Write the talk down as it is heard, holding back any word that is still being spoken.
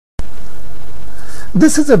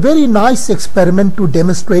This is a very nice experiment to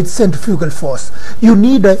demonstrate centrifugal force. You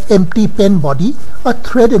need an empty pen body, a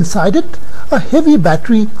thread inside it, a heavy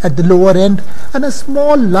battery at the lower end, and a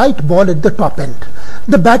small light ball at the top end.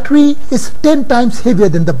 The battery is 10 times heavier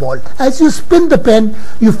than the ball. As you spin the pen,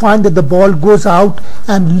 you find that the ball goes out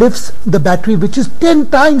and lifts the battery, which is 10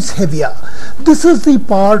 times heavier. This is the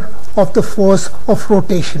power of the force of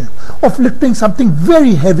rotation, of lifting something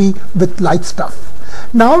very heavy with light stuff.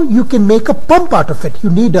 Now you can make a pump out of it. You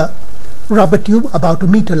need a rubber tube about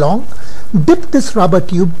 1 meter long. Dip this rubber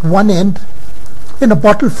tube one end in a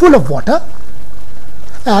bottle full of water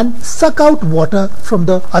and suck out water from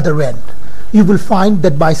the other end. You will find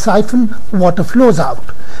that by siphon, water flows out.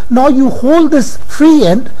 Now you hold this free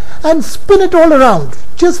end and spin it all around,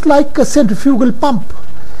 just like a centrifugal pump.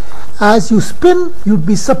 As you spin, you'd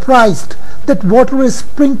be surprised that water is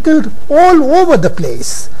sprinkled all over the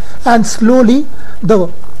place, and slowly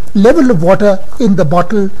the level of water in the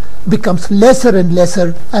bottle becomes lesser and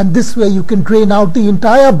lesser, and this way you can drain out the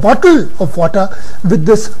entire bottle of water with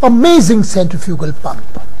this amazing centrifugal pump.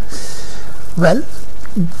 Well,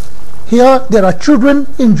 here there are children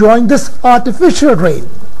enjoying this artificial rain.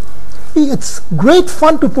 It's great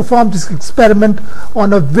fun to perform this experiment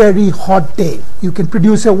on a very hot day. You can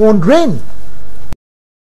produce your own rain.